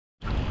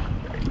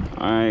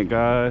Alright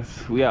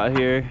guys, we out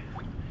here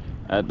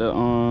at the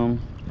I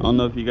don't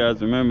know if you guys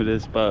remember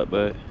this spot,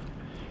 but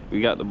we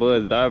got the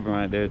boys diving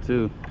right there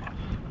too.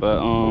 But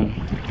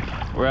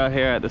we're out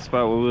here at the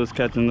spot where we was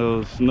catching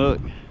those snook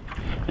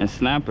and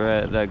snapper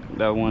at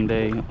that one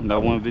day,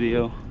 that one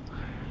video.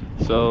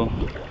 So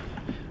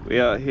we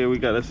out here, we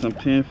got us some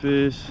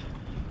pinfish,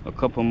 a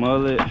couple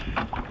mullet.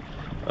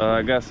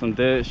 I got some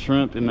dead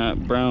shrimp in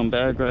that brown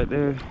bag right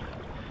there.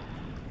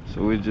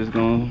 So we're just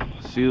gonna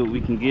see what we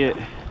can get.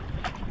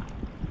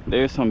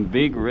 There's some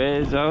big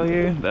reds out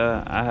here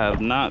that I have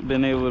not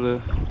been able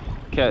to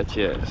catch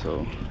yet,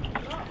 so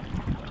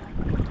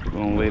we're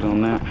gonna wait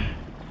on that.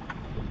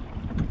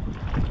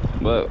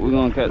 But we're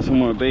gonna catch some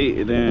more bait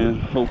and then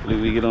hopefully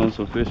we get on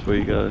some fish for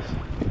you guys.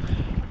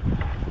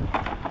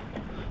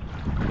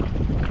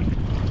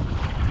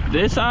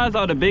 This size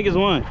are the biggest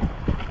one.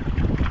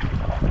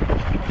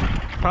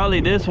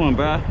 Probably this one,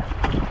 bruh.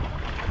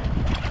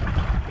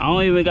 I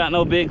don't even got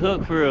no big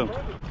hook for real.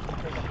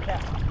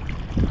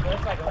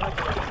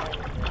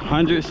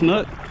 100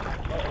 snook?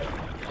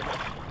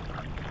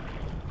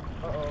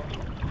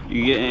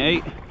 You getting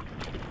 8? No,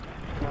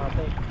 I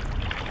think.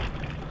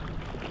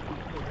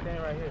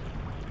 Stand right here.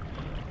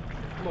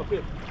 Come on,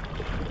 kid.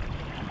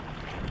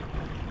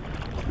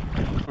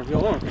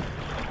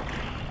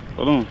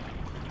 Hold on.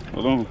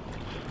 Hold on.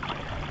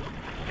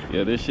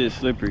 Yeah, this shit's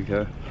slippery,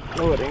 cuz.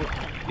 No, it ain't.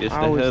 Yes, the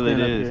hell it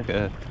is,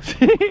 cuz.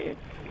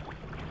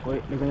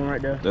 Wait, they're going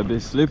right there. That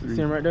bitch slippery.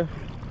 See him right there?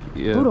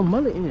 Yeah. Throw the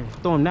mullet in there.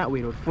 Throw him that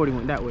way though. 40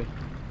 went that way.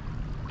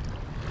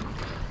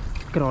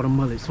 Look at all the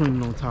mullets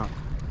swimming on top.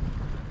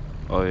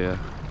 Oh yeah.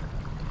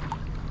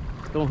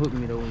 Don't hook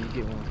me though when you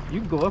get one.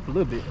 You can go up a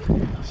little bit.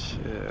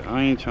 Shit,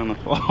 I ain't trying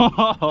to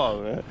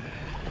fall, man.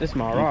 This is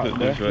my rock,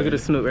 bro. Look at the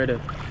snook right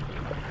there.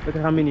 Look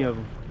at how many of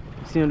them.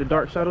 You see them, the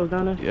dark shadows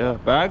down there? Yeah,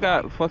 but I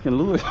got fucking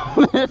lure.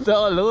 That's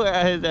all lure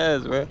at his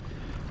ass, bro.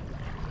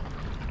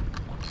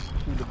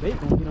 The bait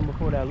gonna get him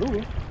before that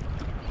lure.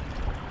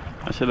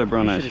 I should have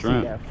brought that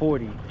shrimp. That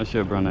 40. I should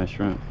have brought that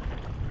shrimp.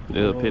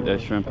 They'll pick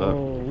that shrimp up.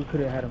 Oh, we could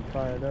have had them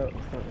fired up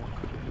or something.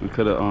 We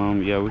could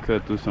have, yeah, we could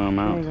have threw some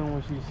out. I ain't gonna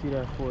want you to see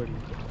that 40.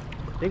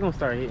 They gonna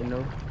start hitting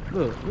though.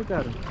 Look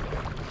at them.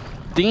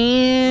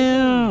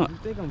 Damn! You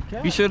think I'm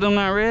cat? You sure them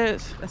not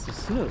reds? That's a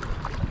snook.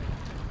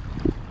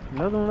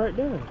 Another one right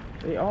there.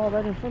 They all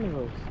right in front of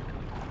us.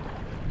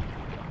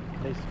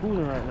 They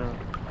schooling right now.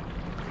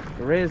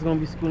 The reds gonna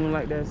be schooling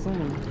like that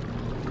soon.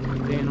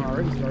 They ain't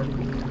already started.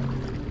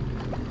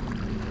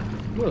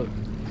 Look,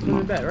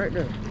 swimming back right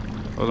there.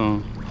 Hold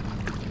on.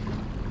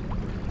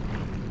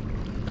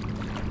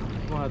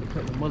 I'm gonna have to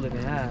cut the mullet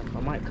in half. I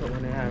might cut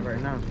one in half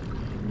right now.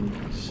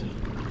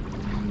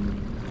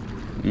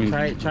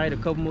 Try it a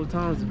couple more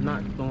times. If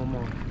not, throw them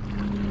off.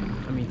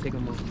 I mean, take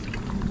them off.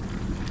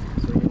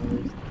 So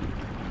anyways.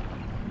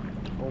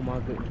 Oh my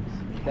goodness.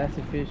 That's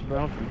a fish, bro.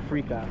 I'm from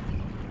freak out.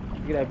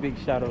 Look at that big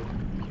shadow.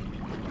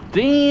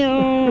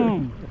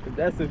 Damn!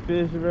 That's a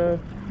fish, bro.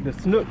 The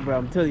snook, bro.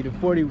 I'm telling you, the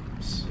 40.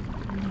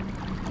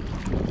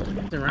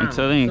 I'm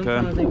telling you,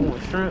 sometimes they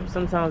want shrimp,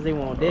 sometimes they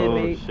want dead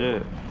bait. Oh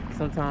shit.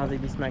 Sometimes they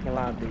be smacking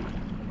live bait.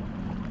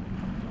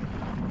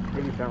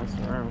 They be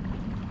bouncing around.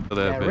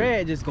 That bait.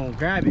 red just gonna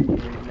grab it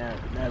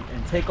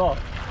and take off.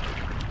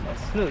 That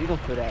snook, you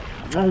gonna feel that.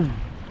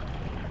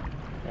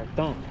 That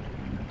thump.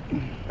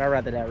 I'd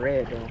rather that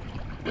red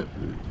though.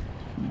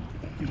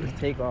 Just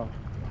take off.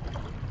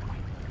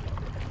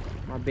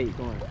 My bait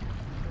going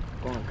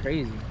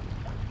crazy.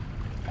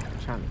 I'm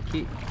trying to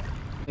kick.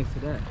 Thanks to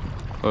that.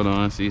 Hold on,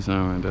 I see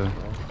something right there.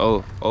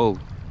 Oh.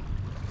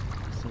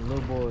 Some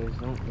little boys,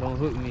 don't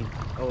hook me.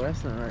 Oh, that's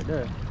something right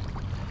there.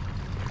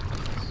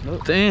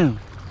 Snook. Damn.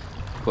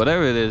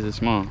 Whatever it is, it's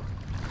small.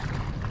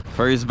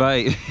 First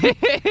bite.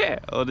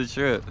 On the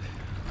trip.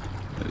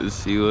 Let's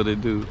see what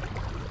it do.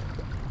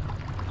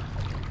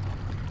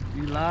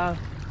 You live?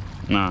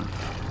 Nah.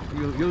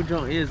 Your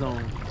junk is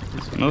on.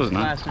 No, it's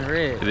not. Flashing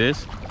red. It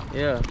is?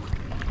 Yeah.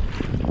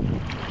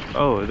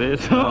 Oh, it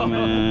is? Oh,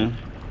 man.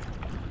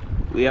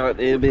 We out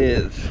there,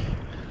 biz.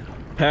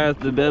 Past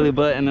the belly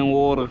button in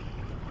water.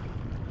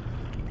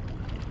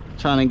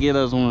 Trying to get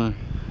us one.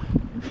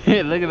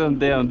 Look at them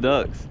damn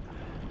ducks.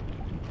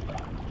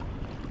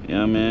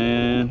 Yeah,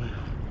 man.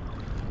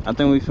 I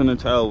think we finna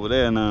try over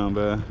there now,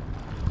 bro.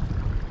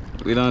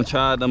 We done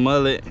tried the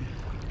mullet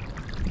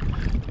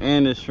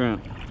and the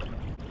shrimp.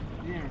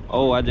 Yeah.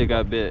 Oh, I just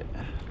got bit.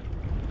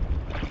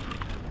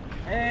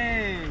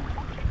 Hey,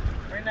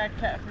 bring that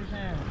catfish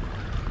in.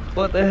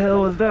 What the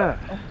hell was that?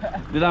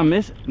 Did I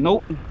miss it?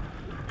 Nope.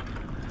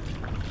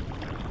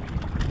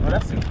 Oh,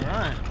 that's a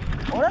grunt.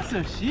 Oh, that's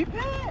a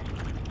sheephead?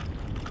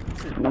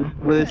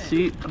 With a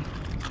sheep.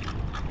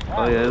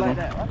 Wow, Oh yeah, like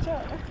that. Watch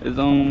out. It's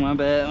on. My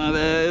bad.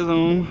 It's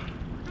on.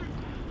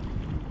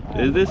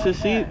 Is this a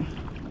sheep?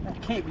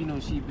 That can't be no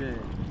sheephead.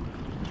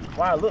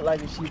 Why it look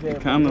like a sheephead?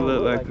 It kind of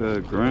look like a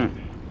grunt.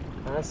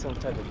 Nah, that's some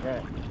type of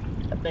grunt.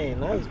 That thing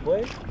nice,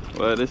 boy.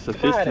 Well, this a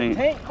fish tank.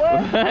 Boy.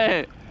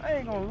 I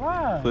ain't gonna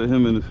lie. Put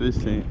him in the fish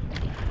tank.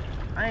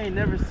 I ain't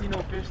never seen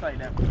no fish like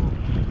that before.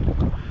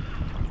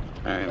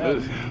 All right,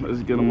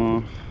 let's get them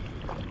on.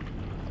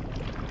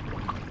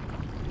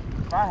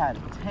 if I had a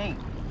tank.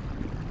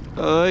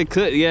 Oh, it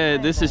could. Yeah,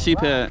 this is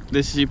sheephead.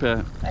 This is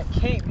sheephead. That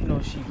can't be no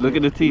sheephead. Look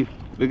at the teeth.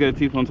 Look at the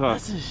teeth on top.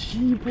 That's a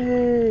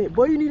sheephead.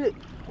 Boy, you need it.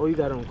 Oh, you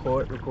got it on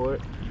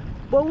record.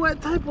 But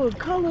what type of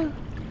color?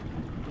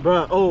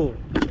 Bruh, oh,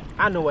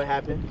 I know what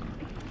happened.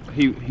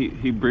 He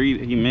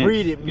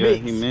mixed.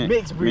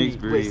 Mixed breed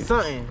with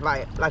something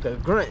like a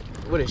grunt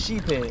with a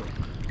sheephead.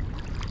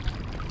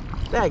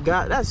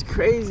 That's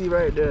crazy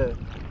right there.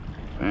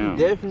 Damn.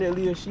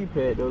 Definitely a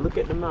sheephead though. Look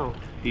at the mouth.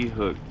 He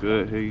hooked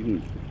good. Here,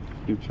 you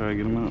can try to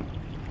get him out.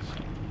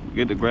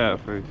 Get the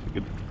grab first.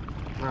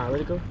 Alright,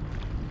 let it go.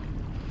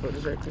 Put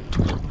this right there.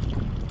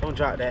 Don't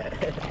drop that.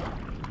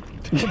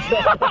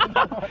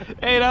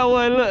 Hey, that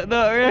one looked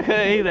up real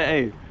good. He's like,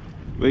 hey,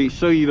 make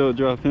sure you don't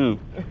drop him.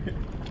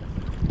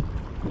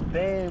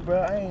 Dang,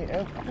 bro, I ain't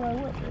ever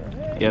what the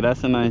heck? Yeah,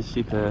 that's a nice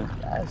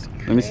sheephead. That's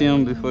crazy. Let me see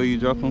him before you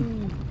drop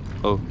him.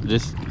 Oh,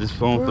 just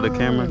phone for the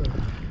camera.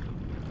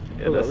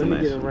 Yeah, that's a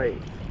nice one. Right.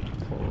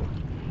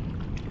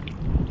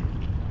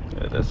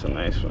 Yeah, that's a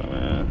nice one,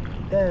 man.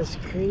 That's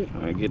crazy. I'm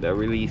gonna get that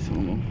release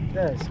on him.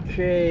 That's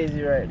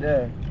crazy right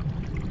there.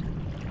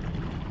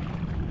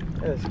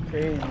 That's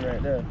crazy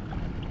right there.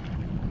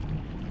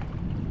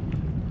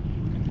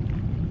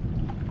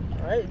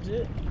 Alright,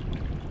 Jit.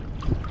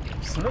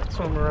 Snook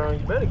swimming around,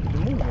 you better get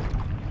moving.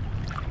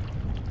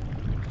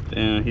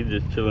 Damn, he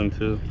just chilling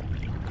too.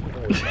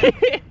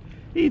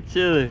 He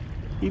chilling.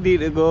 He need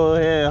to go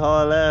ahead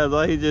haul ass.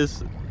 All he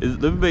just is.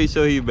 Let me make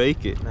sure he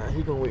make it. Nah,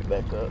 he gonna wait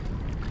back up.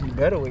 He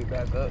better wait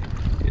back up.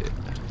 Yeah.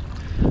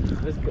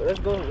 Let's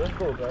go,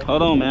 bro.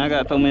 Hold on, man. I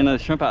gotta throw me another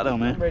shrimp out there,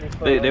 man.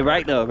 They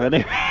right there, bro.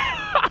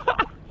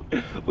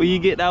 Will you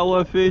get that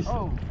one fish?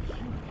 Oh.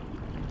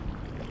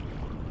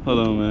 Hold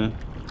on, man.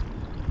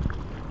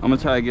 I'm gonna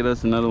try to get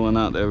us another one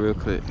out there real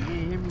quick. You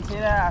hear me say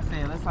that? I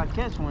said, unless I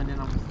catch one, then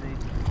I'm gonna say.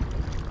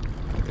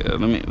 Yeah,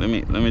 let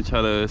me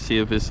try to see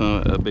if it's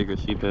a bigger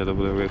sheephead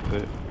over there real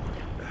quick.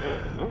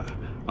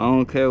 I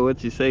don't care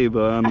what you say,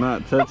 but I'm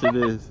not touching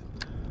this.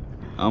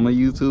 I'm a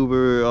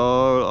YouTuber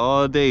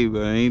all day,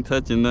 but I ain't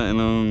touching nothing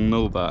on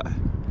nobody.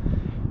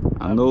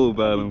 I know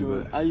about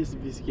them, but I used to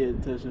be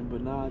scared to touch them,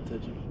 but now I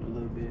touch them a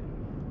little bit.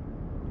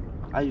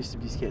 I used to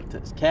be scared to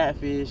touch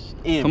catfish.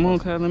 And come on,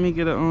 Kyle, let me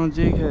get it on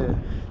jig head.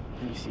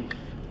 Let me see.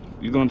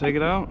 You gonna take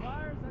it out?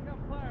 Pliers? I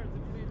got pliers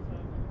if you need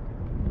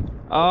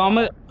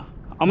some.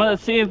 I'm gonna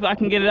see if I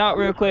can get it out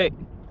real quick,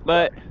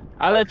 but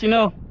I'll let you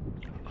know.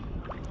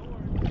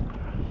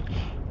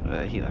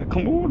 He like,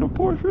 come on, the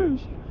poor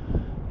fish.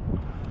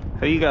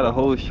 Hey, you got a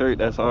whole shirt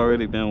that's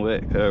already been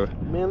wet, cuz.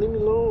 Man, leave me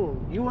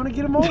alone. You wanna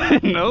get him on?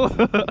 No.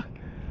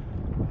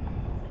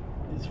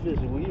 This fish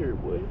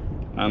weird, boy.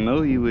 I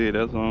know he weird,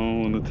 that's why I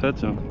don't want to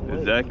touch him.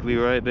 Exactly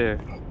right there.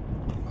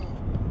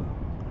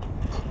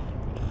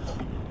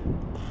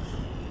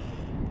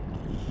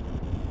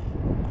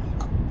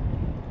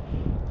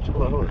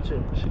 Hold on,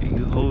 chill. Shit,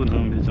 you holding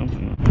him, bitch, jumping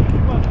him. You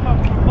must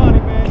come for money,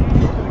 man. You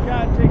used to the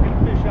guy taking the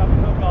fish out the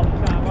hook all the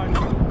time, aren't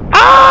you?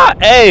 Ah!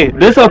 Hey,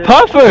 this a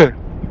puffer!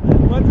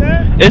 What's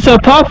that? It's a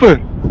puffer!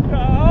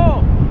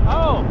 Oh,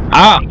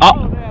 I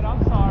man,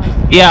 I'm sorry.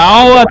 yeah, I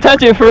don't want to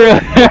touch it for real.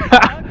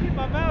 I'll keep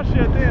my mouth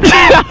shut then.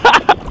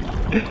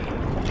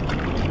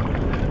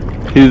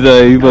 He's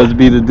he supposed to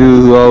be the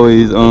dude who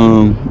always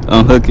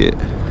unhook it.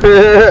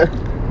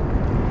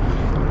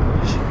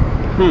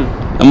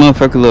 That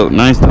motherfucker look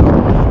nice though.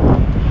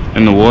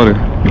 In the water.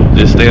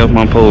 Just stay off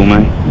my pole,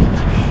 man.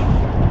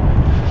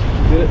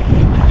 Good?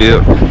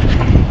 Yep.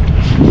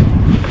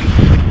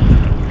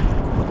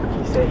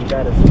 He said he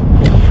got it.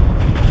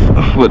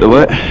 With the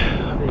what? He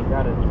said he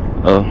got it.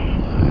 Oh.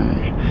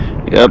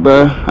 Yeah,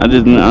 bro. I'm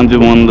just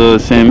one little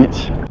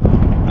sandwich.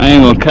 I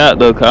ain't gonna cut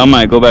though, cause I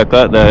might go back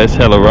out there. It's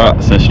hella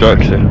rocks and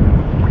structure.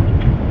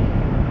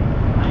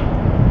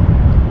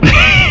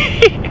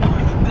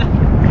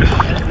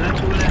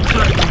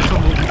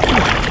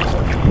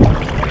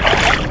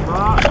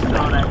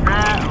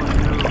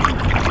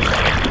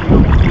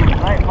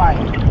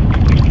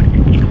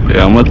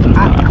 Yeah, I'm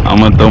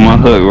gonna throw my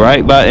hook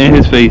right by in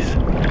his face.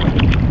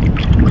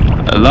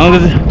 As long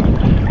as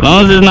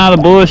it's not a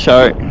bull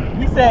shark.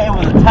 He said it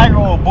was a tiger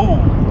or a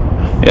bull.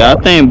 Yeah, I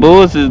think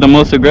bulls is the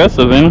most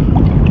aggressive, ain't it?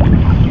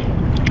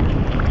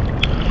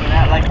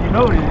 Not like you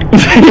know this.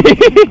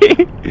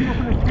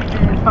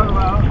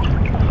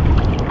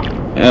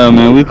 Yeah,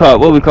 man, we caught a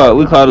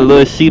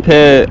little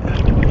sheephead.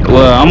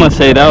 Well, I'm gonna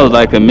say that was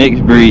like a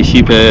mixed breed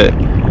sheephead,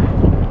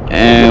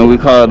 and we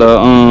caught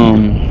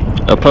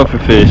a puffer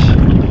fish.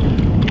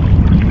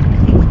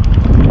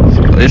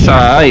 So it's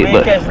alright,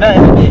 but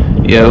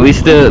yeah, we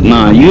still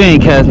you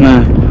ain't catch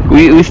nothing.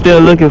 We still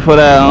looking for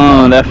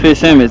that fish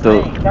sandwich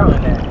though.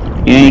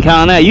 You ain't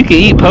counting that. You can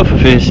eat puffer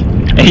fish,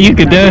 and you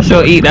can damn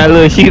sure eat that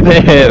little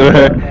sheephead,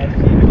 bro.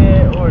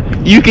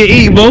 You can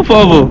eat both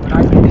of them.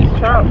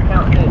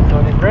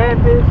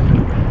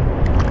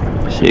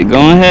 Shit,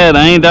 go ahead.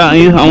 I ain't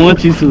doubting you. I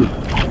want you to.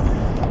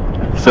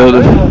 So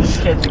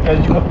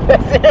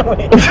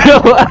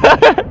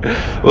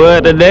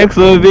well, the next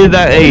one be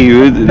that. Hey,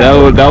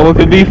 that one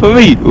could be for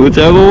me.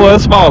 Whichever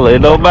one's smaller,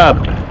 it don't matter.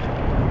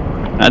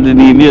 I just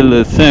need me a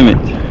little sandwich.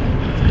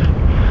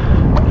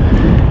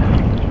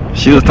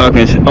 She was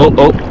talking shit. Oh,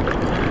 oh.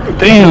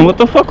 Damn, what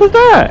the fuck was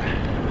that?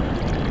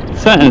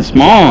 Something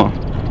small.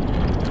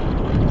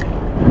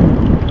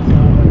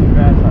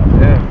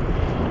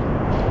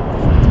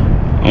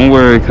 Don't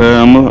worry, cuz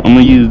I'm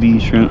gonna use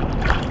these shrimp.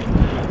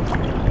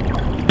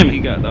 We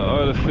got the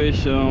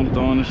artificial, I'm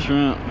throwing the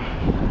shrimp.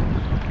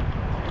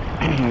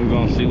 We're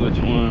gonna see which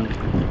one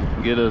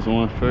get us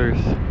one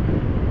first.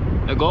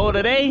 The goal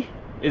today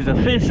is a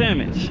fish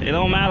sandwich. It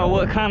don't matter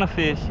what kind of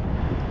fish,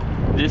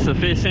 just a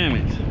fish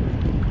sandwich.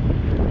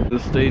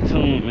 Just stay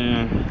tuned,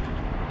 man.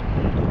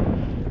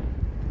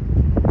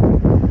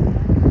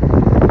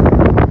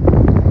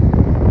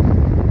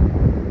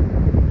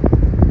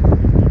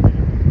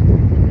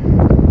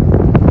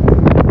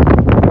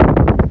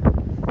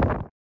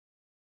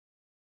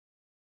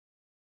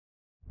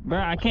 Bro,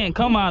 I can't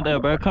come out there,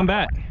 bro. Come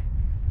back.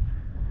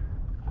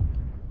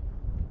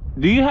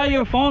 Do you have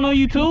your phone on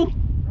you too?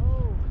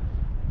 No.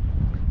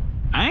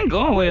 I ain't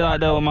going away like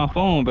that with my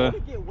phone, bro.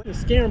 You're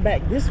scaring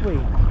back this way.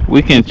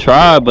 We can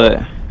try,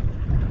 but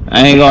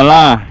I ain't gonna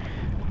lie.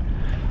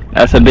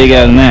 That's a big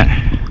ass net.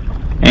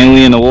 And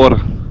we in the water.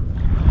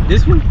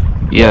 This one?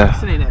 Yeah.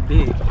 This ain't that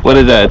big. What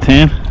is that,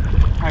 10?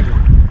 I got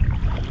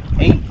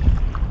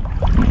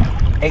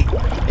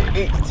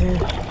 8 to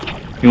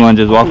 10. You wanna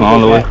just walk all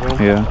the way? Back,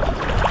 bro. Yeah.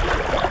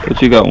 But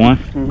you got one?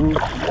 Mm-hmm.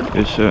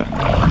 Good shit.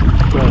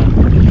 Bro,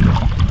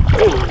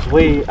 it was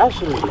way, I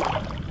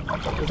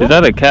should've. Is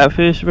that a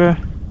catfish, bro?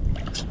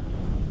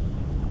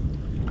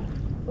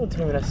 Don't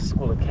tell me that's a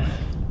school of cat.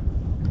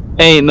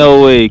 Ain't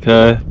no way,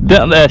 cuz.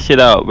 Dump that shit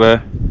out, bro.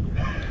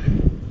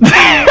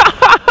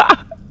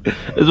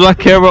 Is my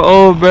camera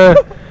on, bro?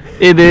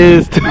 It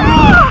is. I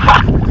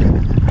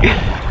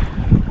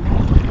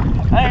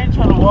ain't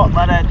trying to walk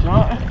by that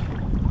joint.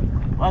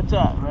 Watch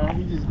out, bro.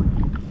 He just.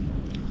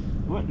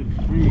 What the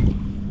freak?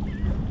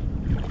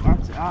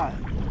 Watch out.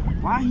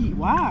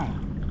 Why?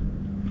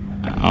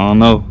 I don't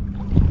know.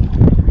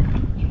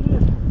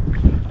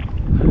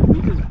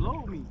 He just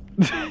blowed me.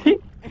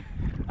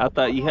 I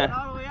thought you had.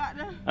 All the way out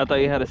there? I thought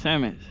you had a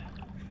sandwich.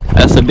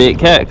 That's a big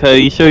cat, cuz.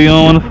 You sure you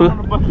don't want to fillet?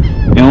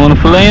 You don't want to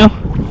fillet him?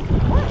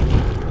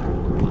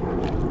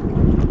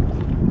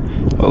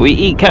 Well, we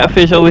eat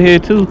catfish over here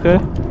too,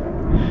 cuz.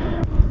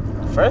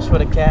 Fresh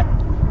with a cat.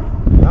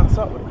 Not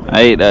salt with a cat.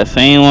 I ate that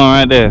same one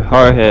right there,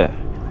 hard head.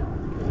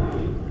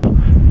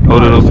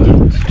 Hold it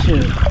open.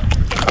 Chill.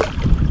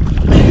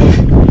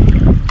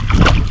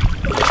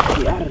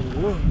 Get out of the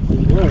room.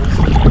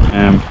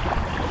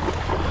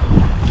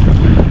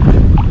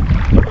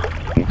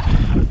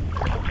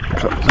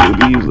 Cut through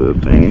these little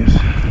things.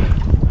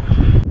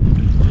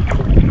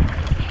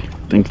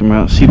 Thinking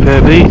about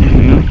CPAP bait,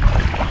 you know.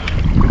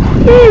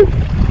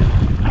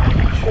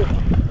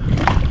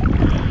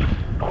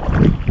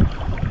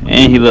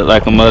 And he looked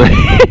like a mullet.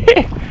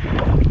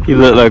 He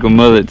looked like a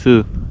mullet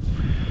too.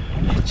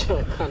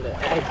 Kinda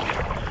aggy.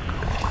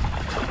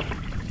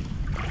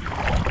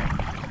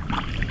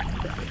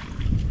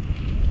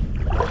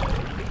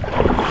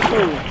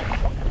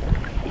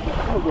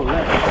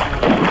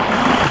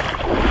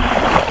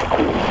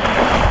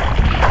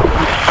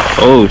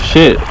 Oh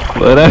shit.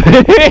 What that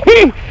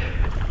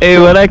hey,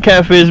 what that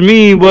catfish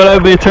mean, boy,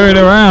 that bitch turning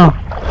around.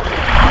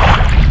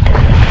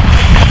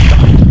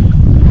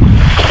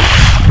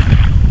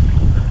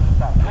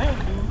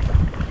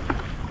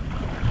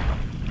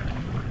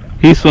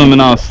 He's swimming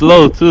all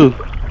slow too.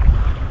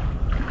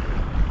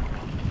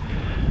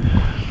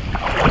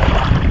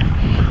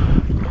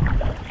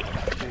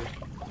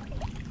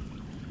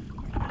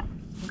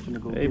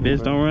 Hey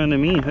bitch, don't run to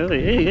me.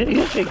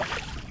 Hey.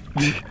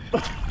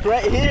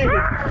 Right here.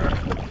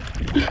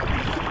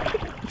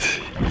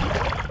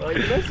 Oh,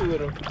 you messing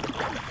with him.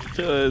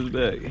 Show his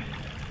back.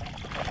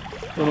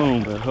 Hold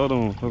on, bro. Hold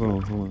on.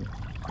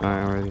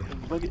 Alright, I'm ready.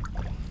 Bucket.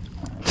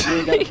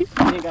 You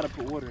ain't gotta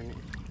put water in it.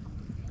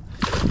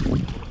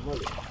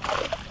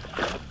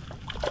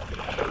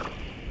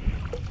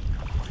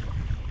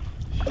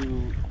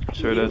 Shoot.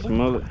 Sure that's a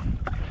mullet.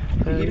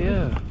 Hell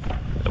yeah.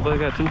 That boy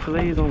got 2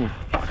 fillets on him.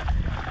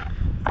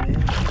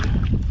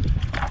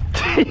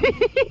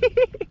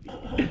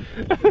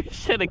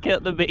 Should have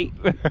kept the bait.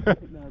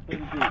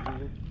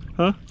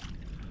 Huh?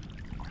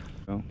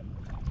 Oh.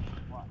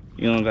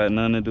 You don't got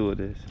nothing to do with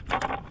this.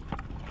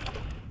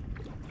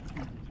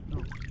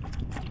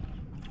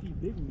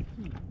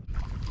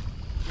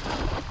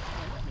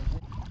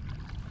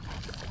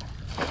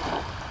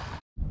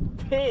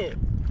 Damn.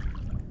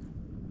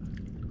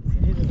 See,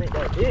 this just ain't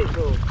that big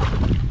though.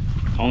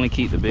 Only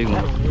keep the big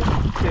That one. one is.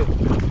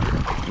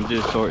 You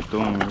just sort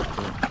through them real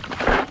quick.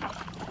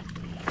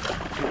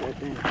 Right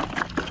there.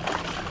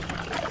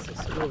 That's a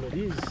school of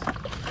these.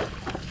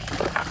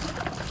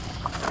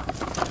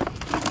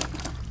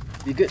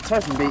 Be good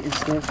turfing bait and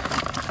stuff.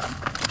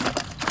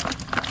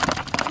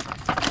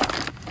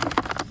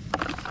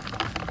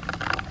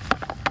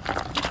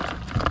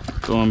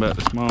 Going back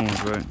to small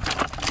ones, right?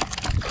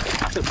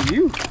 It's up to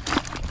you.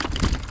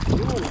 What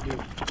do you want to do?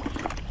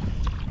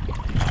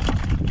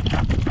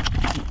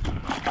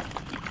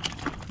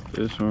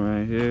 This one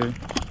right here.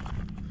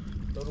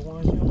 Those the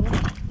ones you want?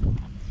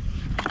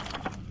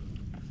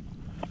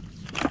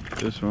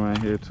 This one right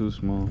here too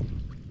small.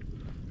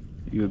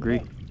 You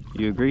agree?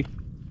 You agree?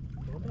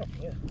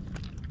 Yeah.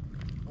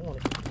 I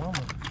want to get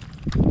mama.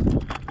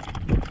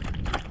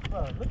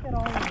 Bro, look at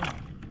all of them.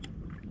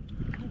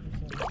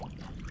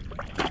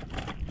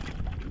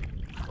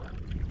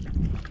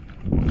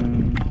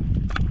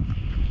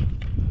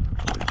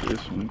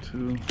 This one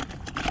too.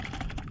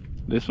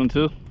 This one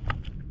too?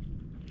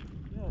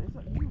 Yeah, it's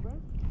up to you, bro.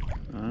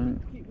 Alright.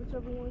 Keep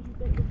whichever ones you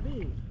think is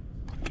big.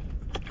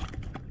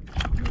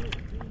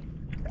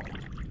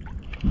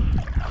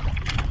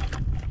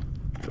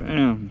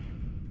 Damn.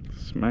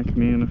 Smacking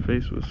me in the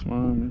face with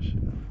slime and shit.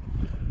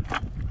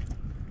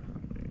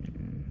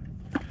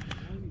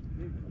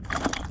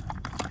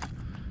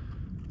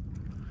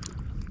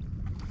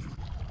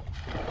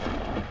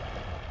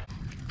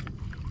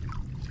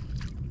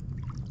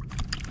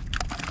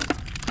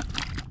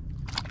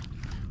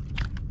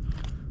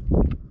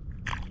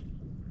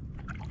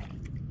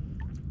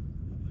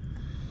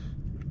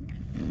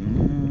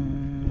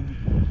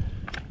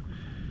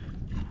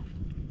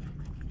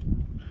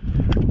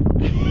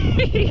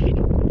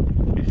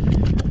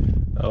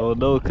 Oh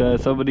no,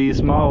 cuz some of these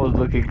small ones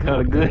looking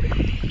kinda good.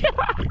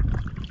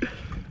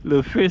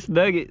 Little fish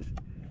nuggets.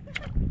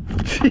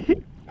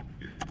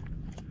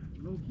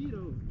 No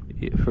keto.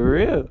 Yeah, for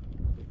real.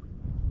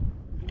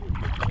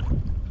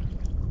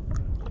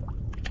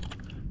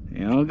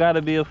 You don't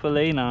gotta be a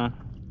fillet now.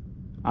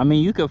 I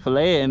mean, you can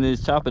fillet it and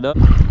just chop it up.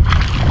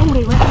 Oh,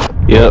 they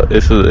right. Yep,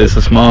 it's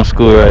a small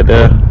school right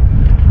there.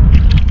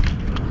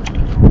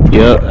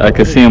 Yep, I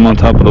can see him on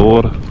top of the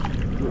water.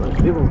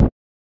 Big one.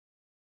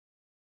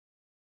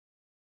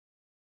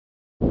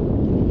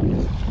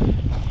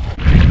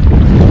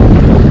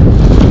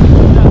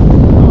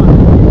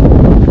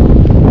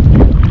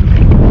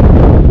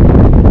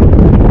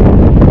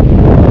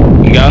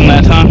 You got him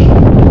that time?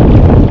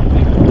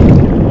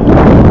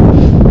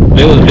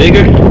 It was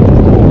bigger?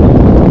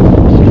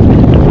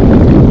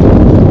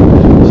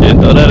 Shit,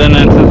 throw that in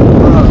there too.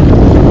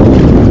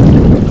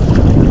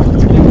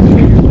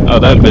 Oh,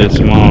 that bit's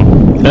small.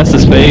 That's a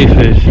spade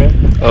fish.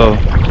 Oh.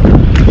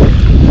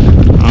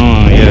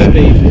 Oh, yeah.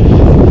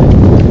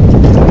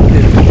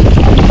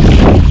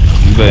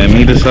 You better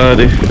meet decide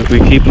if we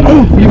keep him.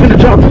 Oh, you gonna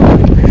drop him?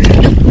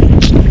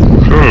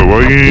 Sure, why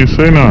you ain't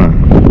say nothing?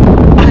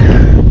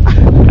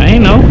 I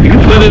ain't know. You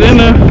can put it in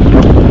there.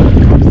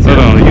 Hold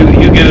on,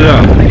 you get it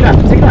out. Take it out,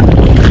 take it out.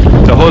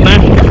 The whole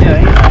thing? Yeah,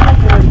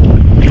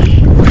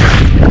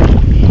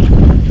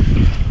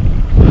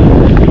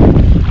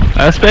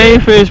 A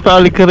spade fish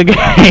probably could have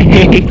got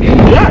you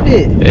dropped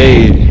it.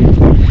 Hey.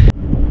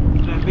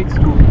 Big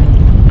school.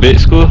 Big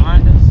school?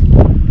 Behind us?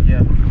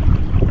 Yeah.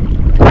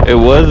 It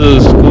was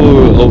a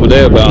school over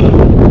there, but I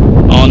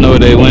don't know where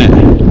they went.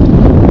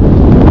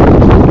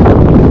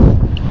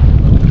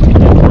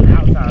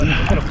 Outside. You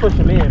gotta push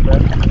them in, bro.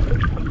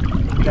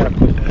 You gotta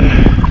push them in.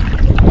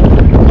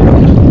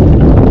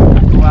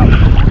 Go out.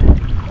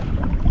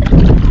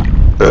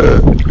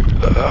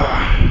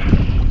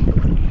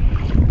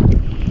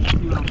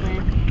 See what I'm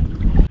saying?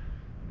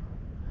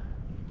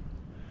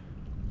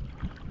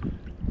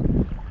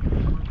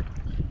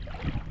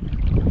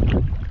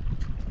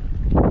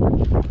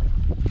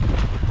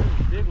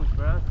 Big ones,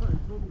 bro.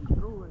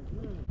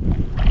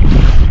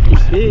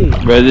 Big.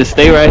 Bro, just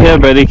stay right here,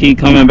 bro. They keep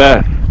coming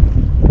back.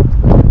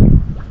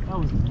 That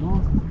was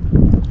monster.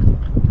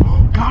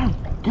 Got him.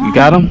 You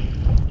got him?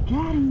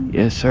 Got him.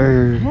 Yes,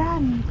 sir. Got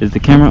him. Is the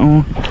camera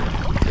on?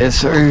 Yes,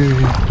 sir.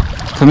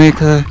 Come here,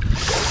 cuz.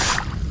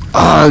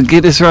 Ah,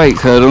 get this right,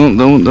 cuz. Don't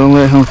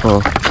let him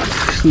fall.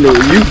 No,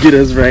 you get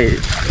us right.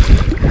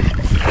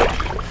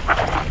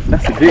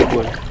 That's a big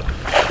one.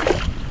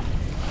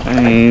 I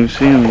ain't even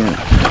see him yet.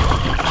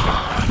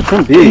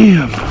 Some big.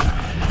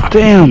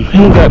 Damn,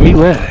 he got me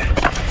wet.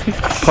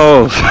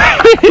 Pause.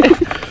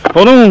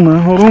 Hold on, man.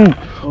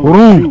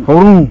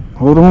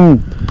 Hold on.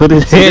 Put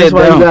his head That's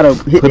why down. you gotta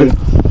hit Put it. it.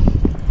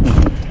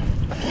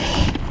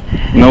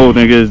 No,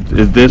 nigga,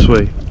 it's this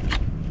way.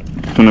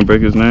 Gonna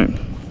break his neck.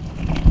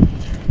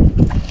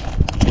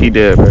 He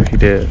dead, bro. He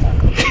dead.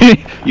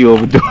 You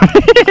overdoing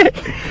it.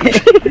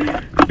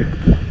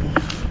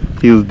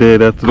 He was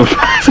dead after the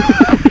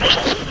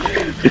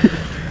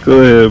Go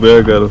ahead, man.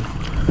 I got him.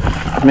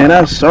 Man,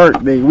 that's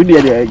shark, baby. We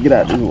need to get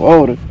out this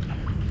water.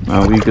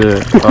 Oh, we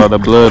good. All the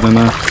blood in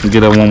there.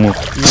 Get that one more.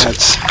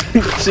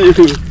 Chill.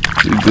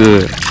 You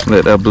good.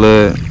 Let that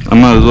blood. I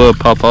might as well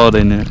pop all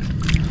in there.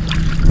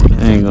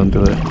 I ain't gonna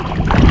do it.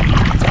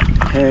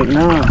 Heck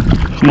nah.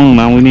 Come on,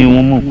 man. We need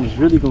one more. It's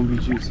really gonna be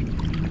juicy.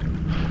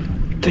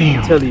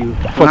 Damn. I tell you,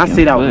 when I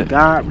say that was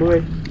God,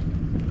 boy.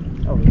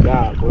 That was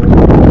God, boy.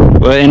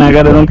 Well, and I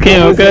got it on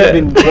camera,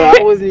 okay?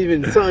 I wasn't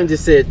even, something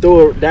just said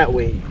throw it that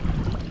way.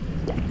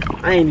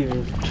 I ain't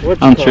even,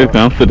 I'm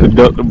tripping. I'm finna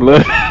duck the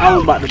blood. I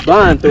was about to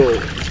blind throw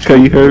it. Cause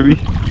you heard me?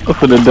 I'm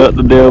finna duck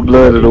the damn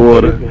blood in the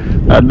water.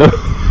 I know.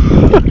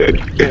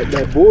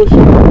 that bullshit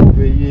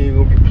over, you ain't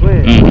gonna be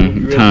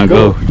playing.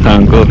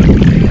 Time go.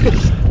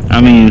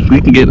 I mean, we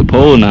can get the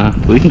pole now.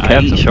 We can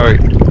catch the shark.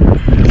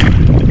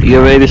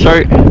 You ready to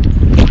shark?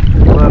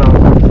 Blood on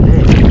top of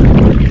that.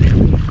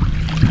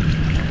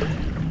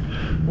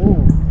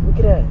 Ooh, look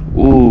at that.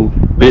 Ooh,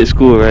 big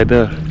school right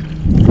there.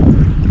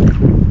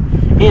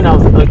 And that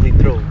was an ugly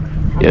throw.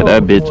 Yeah,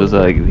 that bitch was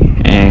ugly.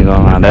 I ain't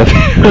gonna lie, that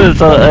bitch was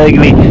so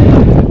ugly. I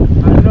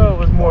know it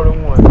was more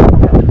than one.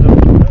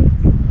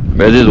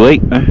 Bro, just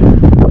wait, man.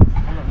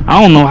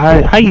 I don't know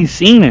how you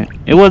seen it.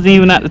 It wasn't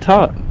even at the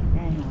top.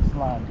 And he was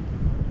sliding.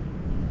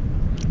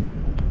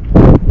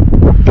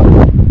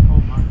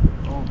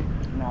 Oh,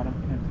 now them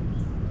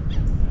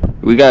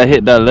pencils. We gotta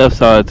hit that left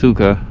side too,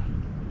 cuz.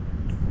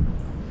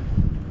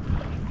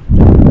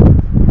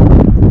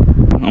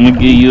 I'm gonna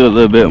give you a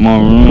little bit more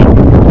room.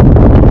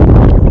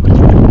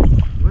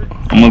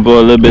 I'm gonna go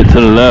a little bit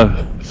to the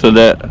left so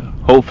that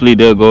hopefully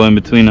they'll go in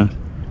between us.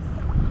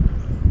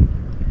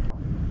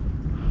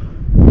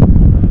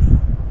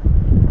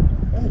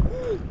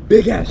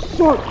 Big ass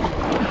shark.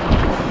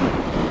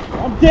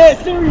 I'm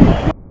dead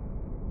serious.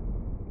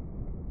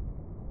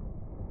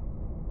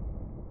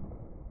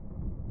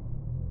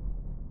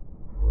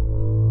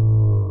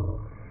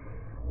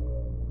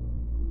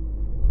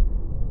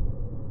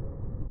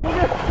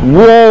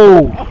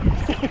 Whoa!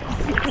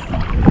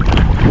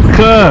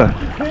 Cuh!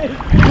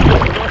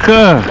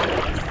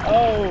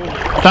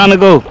 Oh, Time to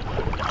go. oh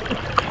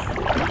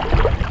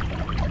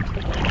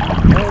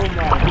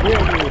my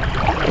goodness.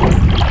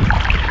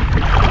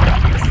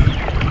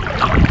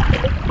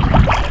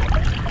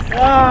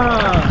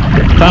 Ah,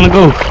 Time to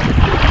go.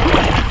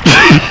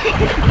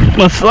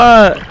 My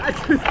slide. I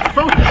just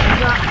told you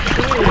not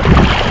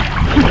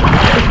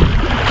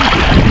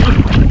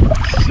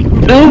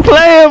to. Dude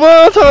playing, bro.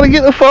 I'm trying to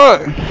get the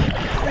fuck.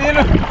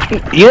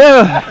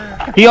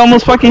 Yeah. He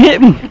almost fucking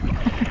hit me.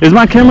 Is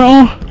my camera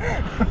on?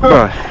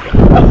 Bro.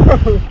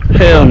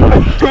 Hell no.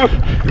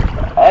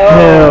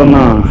 Hell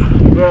no.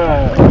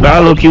 But I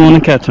look, you want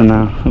to catch her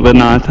now. But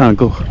nah, it's time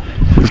to go.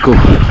 Let's go.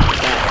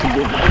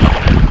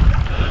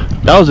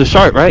 That was a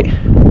shark, right?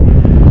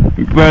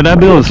 Bro, that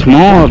bill was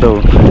small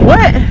though.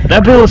 What?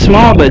 That bill was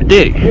small but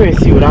thick. You didn't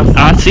see what I saw.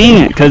 I seen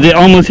it because it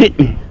almost hit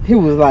me. He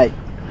was like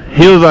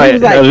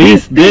At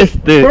least this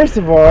thick. First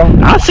of all,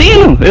 I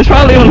seen him. It's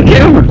probably on the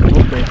camera.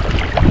 okay.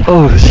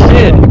 Oh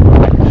shit. I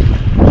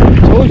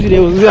told you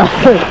there was it was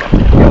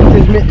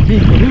just meant to be.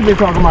 We've been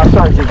talking about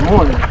sharks this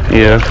morning.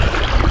 Yeah.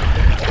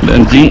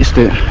 Done jinxed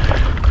it.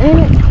 Ain't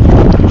it?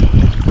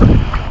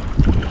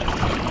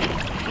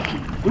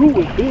 Dude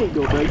was big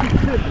though, bro. You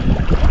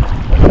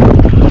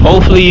tripping.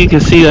 Hopefully you can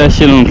see that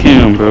shit on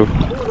camera, bro. It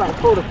was like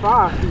 4 to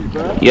 5 feet,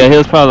 bro. Yeah, he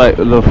was probably like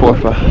a little 4 or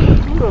 5.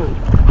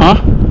 Huh?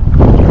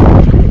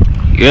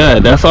 Yeah,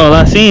 that's all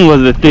I seen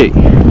was the thick.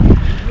 You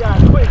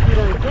gotta quit get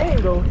on the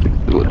game though.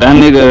 That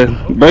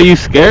nigga, bro, you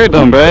scared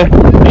him, bro.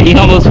 He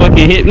almost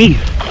fucking hit me.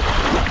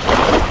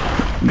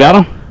 Got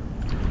him?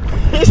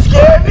 He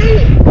scared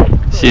me.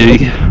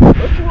 Shit. What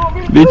you want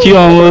me to Bitch, do? you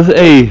almost,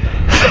 hey.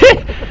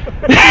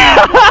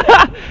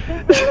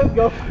 Let's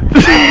go.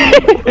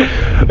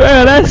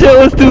 Man, that shit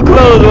was too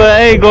close, but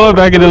I ain't going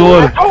back in the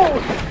water. Oh!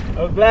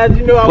 I'm glad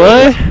you know I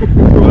What?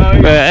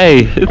 was. Man,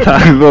 hey, it's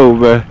time to go,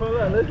 bro. Hold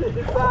on, let's hit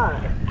the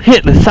side.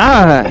 Hit the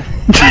side.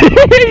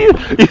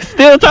 you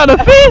still trying to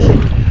fish?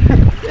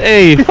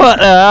 Hey, fuck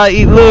that. I'll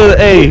eat little.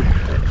 Hey,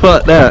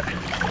 fuck that.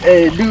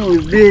 Hey, dude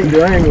was big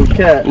though. I ain't gonna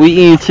cap. We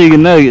eating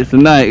chicken nuggets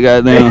tonight,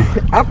 goddamn.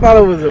 I thought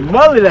it was a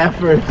mullet at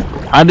first.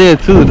 I did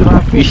too.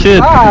 You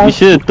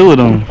should threw it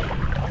on.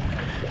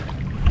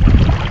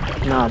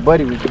 Nah,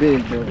 buddy was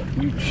big though.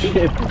 You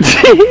tripping.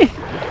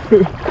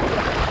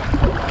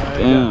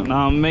 Damn.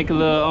 Now I'm make a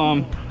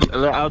little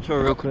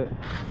outro real quick.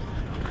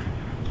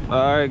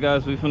 Alright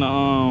guys, we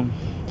finna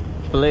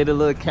fillet the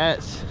little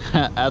cats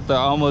after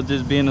almost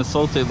just being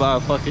assaulted by a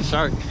fucking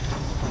shark.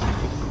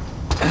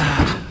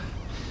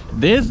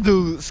 This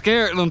dude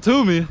scared them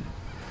to me,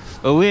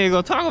 but we ain't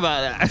gonna talk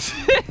about that.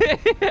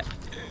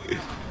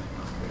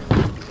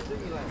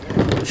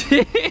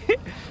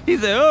 He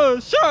said, "Oh,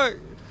 shark!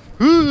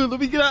 Ooh, let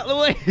me get out of the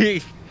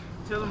way."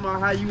 Tell him about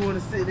how you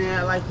want to sit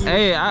there like you.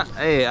 Hey,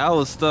 I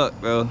was stuck,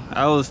 bro.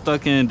 I was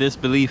stuck in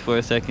disbelief for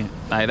a second.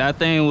 Like that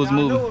thing was I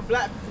know moving. when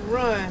black people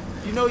run,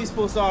 you know you're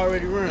supposed to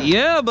already run.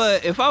 Yeah,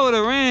 but if I would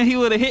have ran, he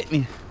would have hit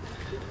me.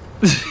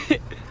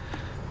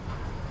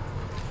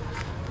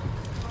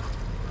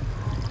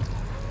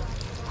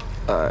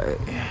 Alright.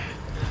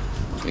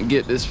 Let me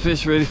get this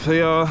fish ready for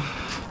y'all. I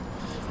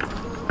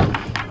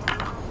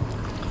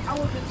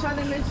was just trying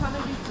to be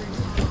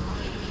free.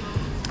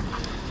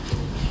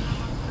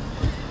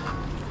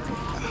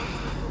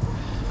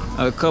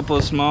 A couple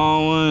of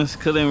small ones.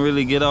 Couldn't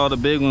really get all the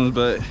big ones,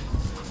 but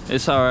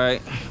it's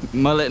alright.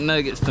 Mullet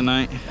nuggets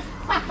tonight.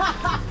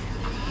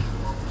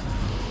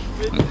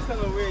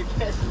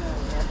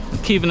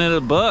 Keeping it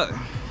a buck.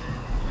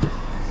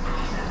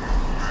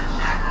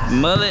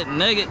 Mullet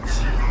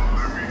nuggets.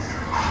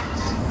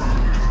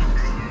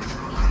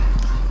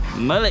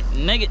 Mullet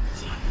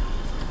nuggets.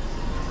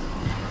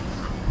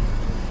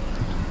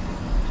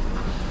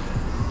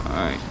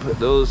 Alright, put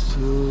those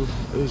two,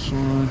 this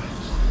one.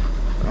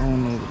 I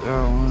don't know if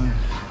that one.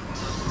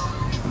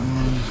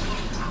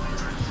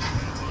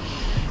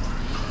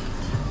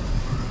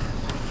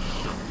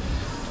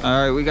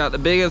 Alright, we got the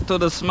biggest to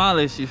the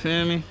smallest, you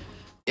feel me?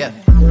 Yeah.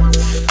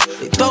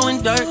 They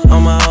throwing dirt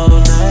on my old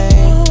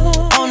name.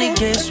 Only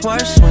gets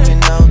worse when you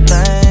know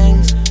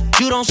things.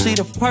 You don't see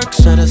the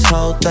perks of this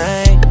whole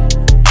thing,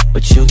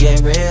 but you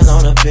get real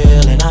on a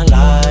pill and I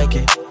like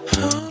it.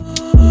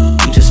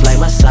 You just like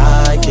my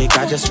sidekick,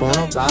 I just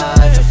wanna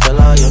ride, fulfill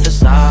all your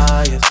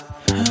desires.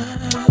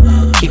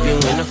 Keep you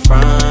in the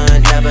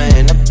front, never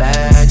in the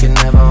back, and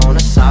never on the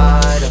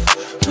side.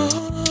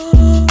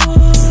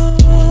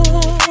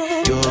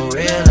 You're a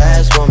real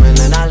ass woman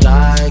and I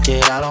like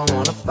it, I don't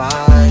wanna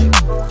fight.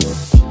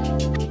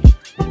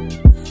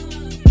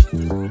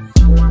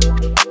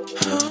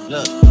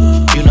 Look,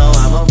 you know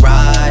I'm a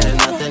rider,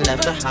 nothing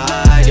left to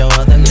hide. Your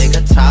other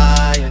nigga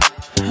tired.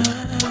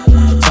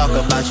 Talk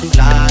about you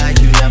like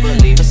you never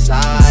leave a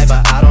side,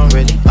 but I don't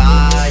really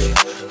buy it.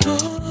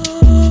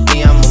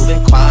 Me, I'm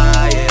moving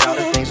quiet, all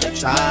the things we're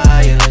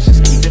trying, let's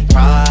just keep it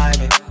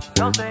private.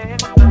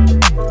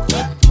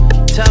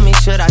 Tell me,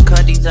 should I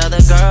cut these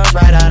other girls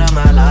right out of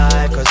my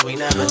life? Cause we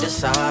never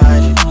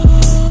decided.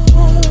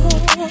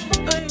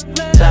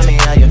 Tell me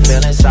how you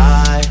feel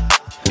inside.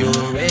 You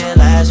a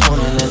real ass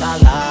woman and I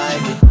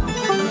like it.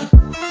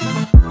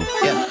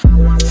 Yeah.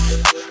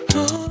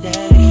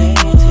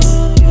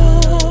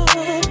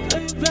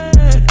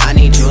 I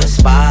need you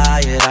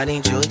inspired, I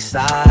need you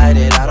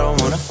excited, I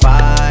don't wanna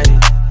fight it.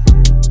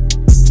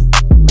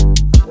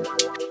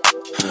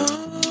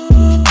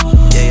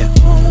 Yeah,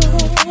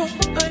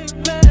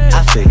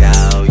 I figure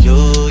out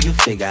you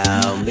figure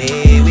out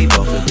me, we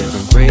both a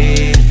different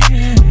breed.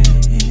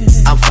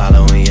 I'm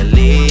following your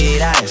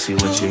lead, I ask you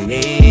what you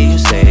need, you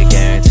say the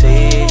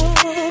guarantee.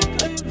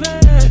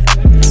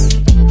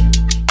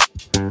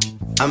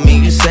 I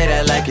mean, you say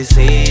that like it's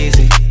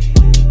easy.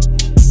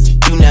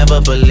 You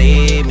never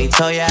believe me,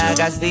 told ya I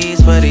got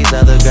these for these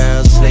other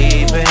girls.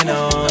 Sleeping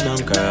on them,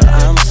 girl,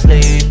 I'm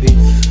sleepy.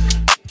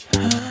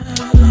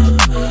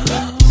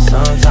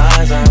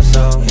 Sometimes I'm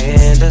so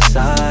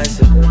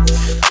indecisive,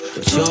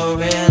 but you're a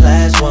real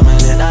ass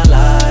woman and I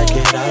like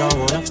it, I don't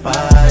wanna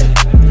fight it.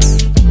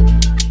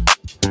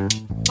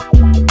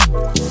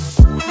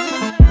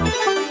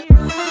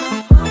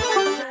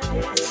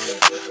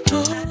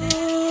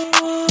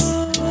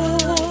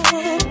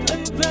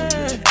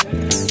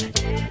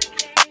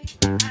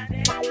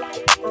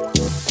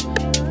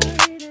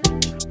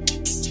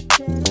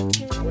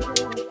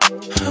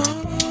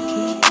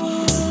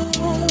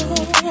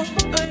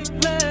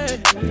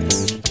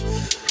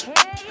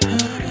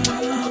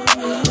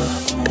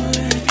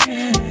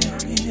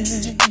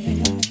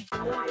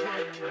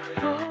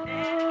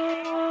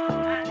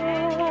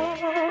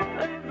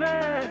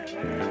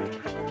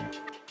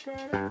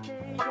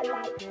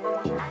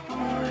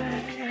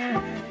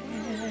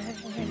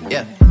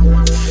 Yeah,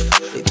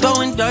 they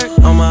throwing dirt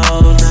on my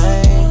old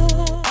name.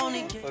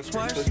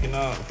 Fucking cooking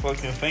out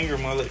fucking finger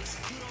mullets.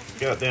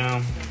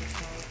 Goddamn,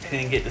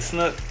 couldn't get the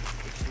snook,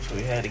 so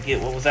we had to get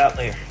what was out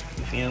there.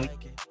 You feel me?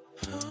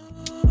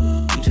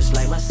 You just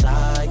like my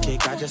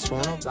sidekick, I just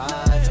wanna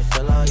ride,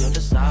 fulfill all your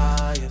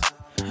desires.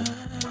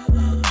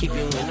 Keep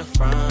you in the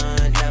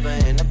front, never